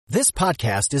This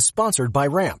podcast is sponsored by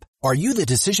Ramp. Are you the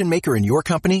decision maker in your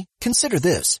company? Consider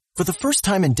this. For the first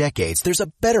time in decades, there's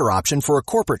a better option for a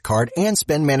corporate card and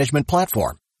spend management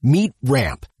platform. Meet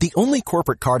Ramp, the only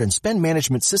corporate card and spend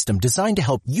management system designed to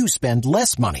help you spend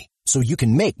less money so you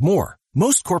can make more.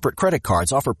 Most corporate credit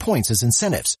cards offer points as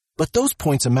incentives, but those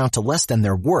points amount to less than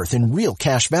their worth in real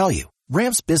cash value.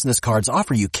 Ramp's business cards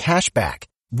offer you cash back,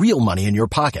 real money in your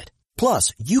pocket.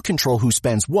 Plus, you control who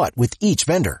spends what with each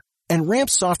vendor. And Ramp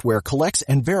software collects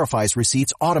and verifies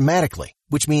receipts automatically,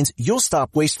 which means you'll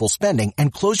stop wasteful spending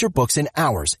and close your books in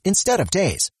hours instead of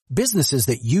days. Businesses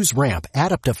that use Ramp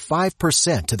add up to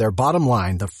 5% to their bottom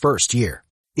line the first year.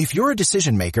 If you're a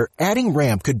decision maker, adding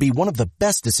Ramp could be one of the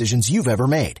best decisions you've ever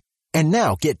made. And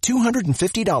now get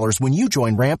 $250 when you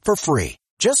join Ramp for free.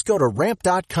 Just go to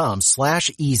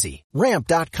ramp.com/easy.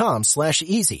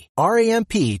 Ramp.com/easy.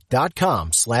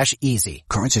 RAMP.com/easy.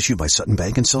 Cards issued by Sutton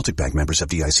Bank and Celtic Bank, members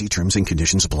FDIC. Terms and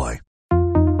conditions apply.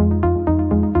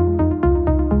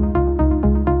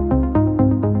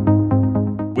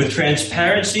 With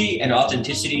transparency and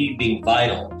authenticity being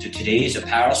vital to today's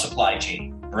apparel supply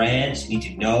chain, brands need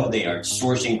to know they are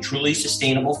sourcing truly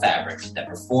sustainable fabrics that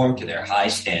perform to their high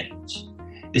standards.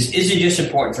 This isn't just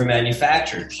important for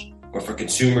manufacturers, but for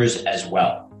consumers as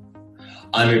well.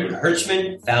 I'm Edward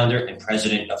Hertzman, founder and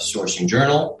president of Sourcing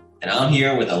Journal, and I'm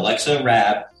here with Alexa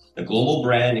Rabb, the global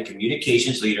brand and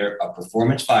communications leader of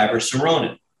Performance Fiber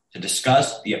Saronin, to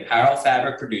discuss the Apparel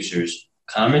Fabric Producers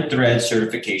Common Thread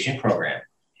Certification Program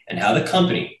and how the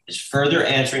company is further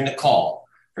answering the call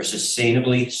for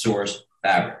sustainably sourced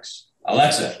fabrics.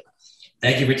 Alexa,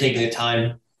 thank you for taking the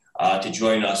time to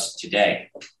join us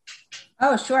today.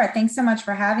 Oh, sure. Thanks so much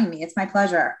for having me. It's my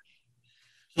pleasure.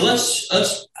 So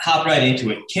let's hop right into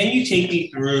it. Can you take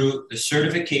me through the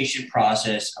certification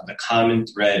process of the Common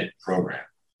Thread program?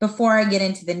 Before I get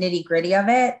into the nitty gritty of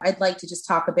it, I'd like to just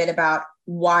talk a bit about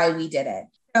why we did it.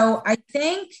 So I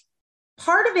think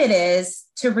part of it is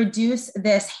to reduce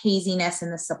this haziness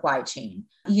in the supply chain.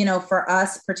 You know, for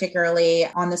us, particularly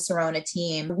on the Sirona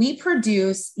team, we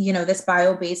produce, this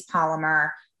bio-based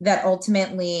polymer that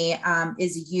ultimately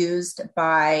is used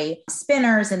by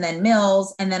spinners and then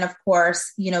mills. And then, of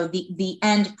course, the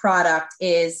end product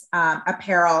is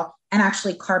apparel and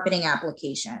actually carpeting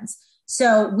applications.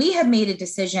 So we had made a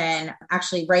decision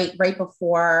actually right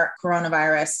before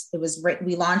coronavirus.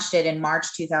 We launched it in March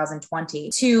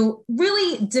 2020 to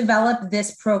really develop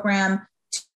this program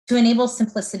to enable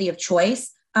simplicity of choice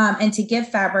and to give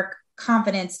fabric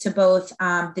confidence to both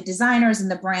the designers and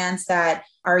the brands that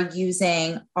are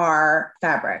using our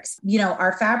fabrics.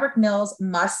 Our fabric mills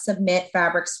must submit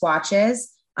fabric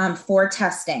swatches for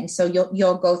testing. So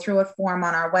you'll go through a form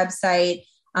on our website.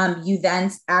 You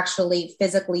then actually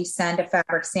physically send a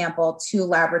fabric sample to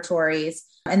laboratories,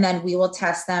 and then we will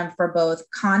test them for both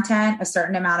content, a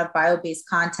certain amount of bio-based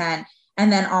content,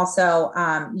 and then also,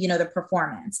 the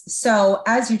performance. So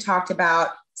as you talked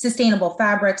about, sustainable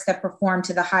fabrics that perform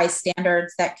to the high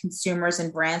standards that consumers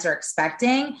and brands are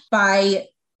expecting. By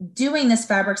doing this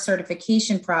fabric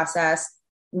certification process,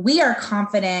 we are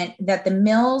confident that the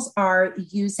mills are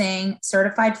using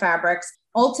certified fabrics.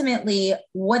 Ultimately,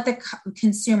 what the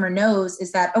consumer knows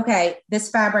is that, okay, this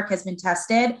fabric has been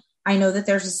tested. I know that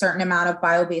there's a certain amount of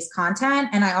bio-based content,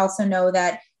 and I also know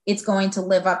that it's going to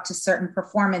live up to certain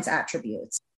performance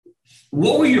attributes.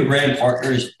 What were your brand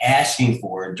partners asking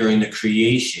for during the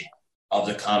creation of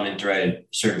the Common Thread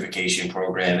certification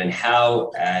program, and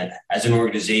how, as an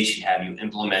organization, have you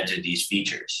implemented these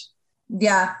features?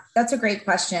 Yeah, that's a great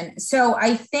question. So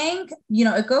I think,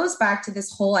 it goes back to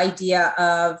this whole idea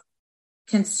of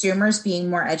consumers being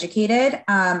more educated.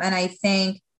 And I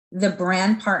think the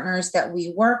brand partners that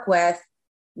we work with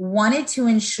wanted to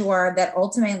ensure that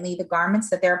ultimately the garments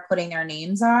that they're putting their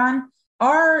names on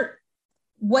are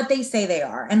what they say they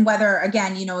are. And whether,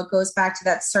 again, it goes back to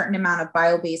that certain amount of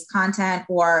bio-based content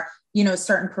or,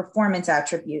 certain performance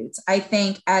attributes. I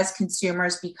think as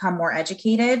consumers become more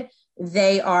educated,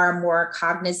 they are more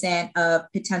cognizant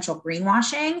of potential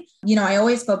greenwashing. I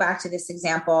always go back to this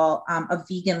example of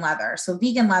vegan leather. So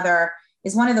vegan leather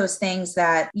is one of those things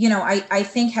that, I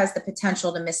think has the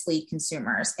potential to mislead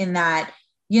consumers in that,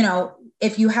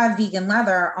 if you have vegan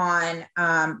leather on,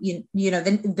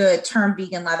 the term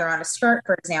vegan leather on a skirt,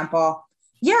 for example,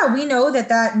 yeah, we know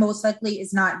that most likely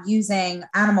is not using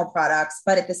animal products,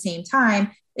 but at the same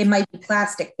time, it might be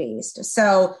plastic based.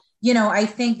 So, I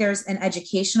think there's an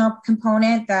educational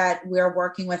component that we're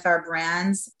working with our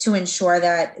brands to ensure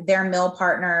that their mill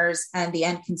partners and the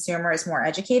end consumer is more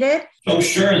educated. So I'm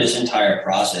sure in this entire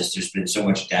process, there's been so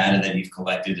much data that you've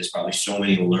collected. There's probably so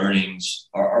many learnings.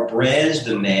 Are brands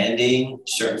demanding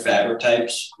certain fabric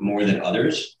types more than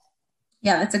others?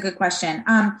 Yeah, that's a good question.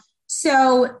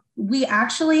 So we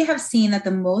actually have seen that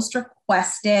the most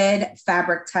requested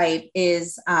fabric type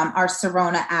is our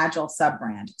Sirona Agile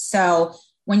sub-brand. So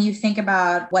when you think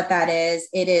about what that is,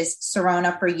 it is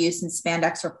Sirona for use in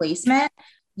spandex replacement.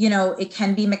 It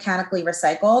can be mechanically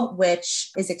recycled,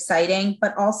 which is exciting,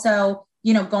 but also,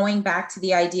 going back to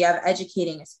the idea of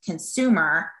educating a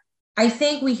consumer, I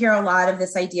think we hear a lot of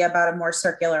this idea about a more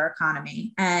circular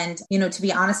economy. And, to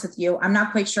be honest with you, I'm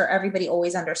not quite sure everybody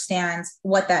always understands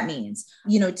what that means.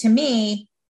 To me,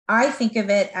 I think of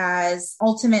it as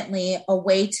ultimately a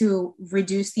way to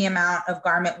reduce the amount of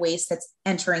garment waste that's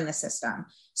entering the system.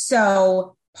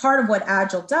 So part of what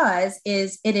Agile does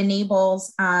is it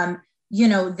enables,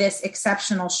 this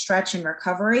exceptional stretch and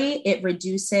recovery. It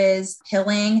reduces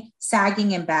pilling,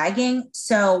 sagging, and bagging.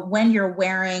 So when you're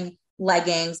wearing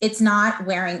leggings, it's not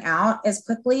wearing out as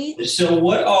quickly. So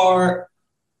what are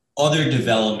other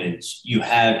developments you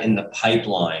have in the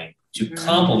pipeline to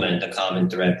complement the Common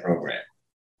Thread program?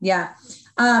 Yeah.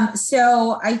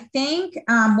 So I think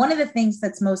one of the things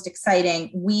that's most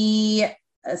exciting,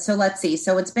 so let's see.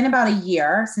 So it's been about a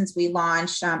year since we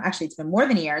launched. Actually, it's been more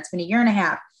than a year. It's been a year and a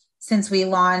half since we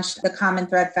launched the Common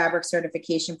Thread Fabric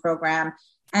Certification Program.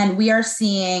 And we are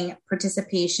seeing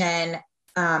participation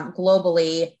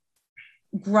globally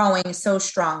growing so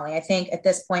strongly. I think at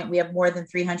this point, we have more than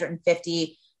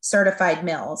 350 certified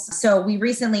mills. So we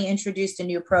recently introduced a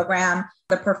new program,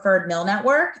 the Preferred Mill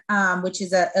Network, which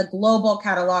is a global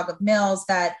catalog of mills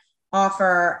that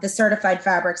offer the certified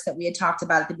fabrics that we had talked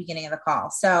about at the beginning of the call.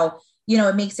 So,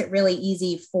 it makes it really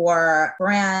easy for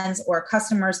brands or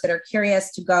customers that are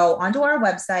curious to go onto our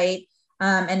website.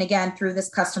 And again, through this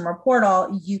customer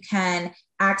portal, you can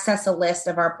access a list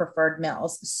of our preferred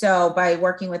mills. So by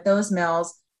working with those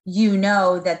mills,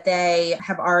 that they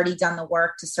have already done the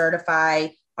work to certify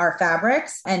our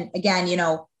fabrics. And again,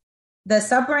 the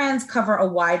sub-brands cover a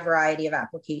wide variety of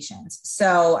applications.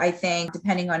 So I think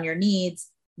depending on your needs,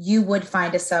 you would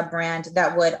find a sub-brand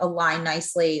that would align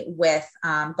nicely with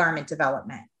garment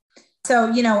development.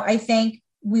 So, I think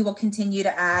we will continue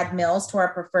to add mills to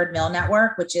our preferred mill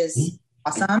network, which is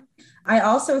awesome. I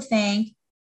also think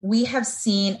we have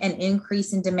seen an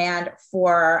increase in demand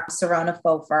for Sirona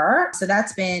faux fur. So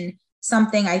that's been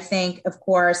something I think, of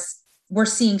course, we're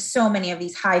seeing so many of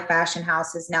these high fashion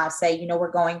houses now say,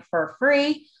 we're going for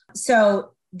free.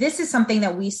 So this is something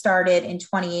that we started in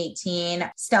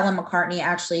 2018. Stella McCartney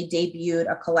actually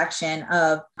debuted a collection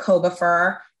of Koba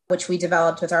fur, which we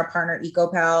developed with our partner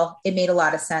EcoPel. It made a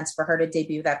lot of sense for her to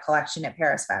debut that collection at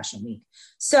Paris Fashion Week.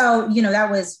 So, that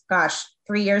was,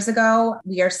 3 years ago.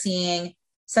 We are seeing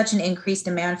such an increased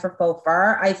demand for faux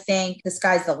fur. I think the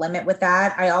sky's the limit with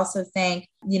that. I also think,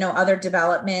 other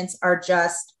developments are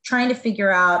just trying to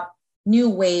figure out new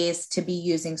ways to be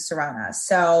using Sirona.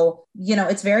 So,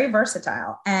 it's very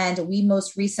versatile. And we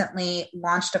most recently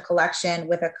launched a collection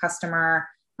with a customer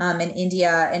in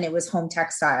India, and it was home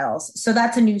textiles. So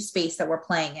that's a new space that we're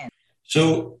playing in.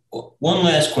 So one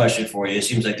last question for you. It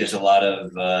seems like there's a lot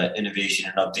of innovation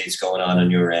and updates going on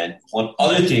your end. One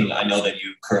other thing I know that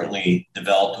you currently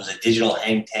developed was a digital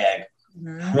hang tag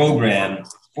program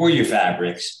for your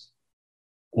fabrics.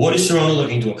 What is Sirona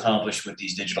looking to accomplish with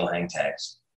these digital hang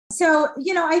tags? So,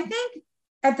 I think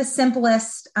at the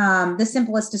simplest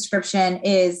description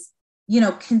is,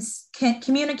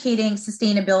 communicating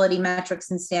sustainability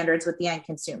metrics and standards with the end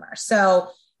consumer. So,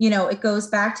 it goes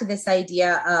back to this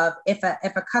idea of if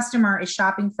a customer is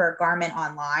shopping for a garment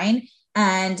online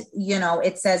and,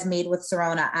 it says made with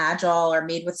Sirona Agile or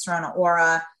made with Sirona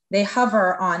Aura, they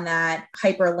hover on that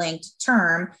hyperlinked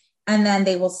term, and then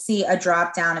they will see a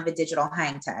drop down of a digital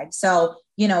hang tag. So,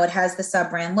 it has the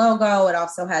sub-brand logo. It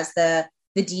also has the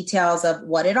details of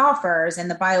what it offers and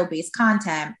the bio-based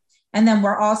content. And then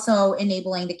we're also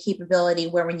enabling the capability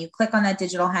where when you click on that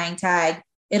digital hang tag,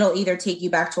 it'll either take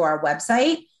you back to our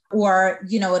website or,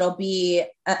 it'll be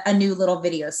a new little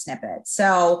video snippet.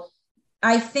 So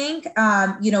I think,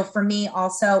 for me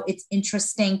also, it's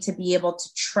interesting to be able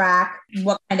to track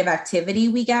what kind of activity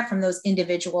we get from those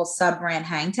individual sub-brand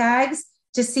hang tags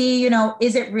to see,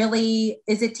 is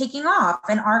it taking off?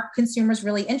 And are consumers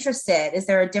really interested? Is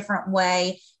there a different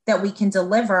way that we can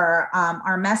deliver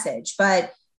our message?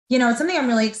 But, it's something I'm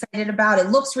really excited about. It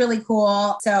looks really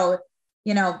cool. So,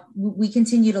 we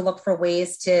continue to look for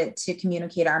ways to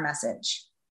communicate our message.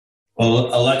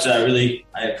 Well, Alexa,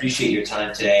 I appreciate your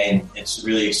time today, and it's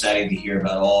really exciting to hear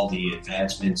about all the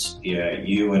advancements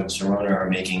you and Sirona are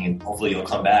making, and hopefully you'll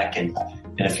come back in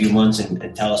a few months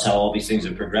and tell us how all these things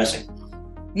are progressing.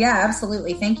 Yeah,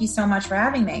 absolutely. Thank you so much for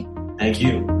having me. Thank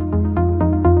you.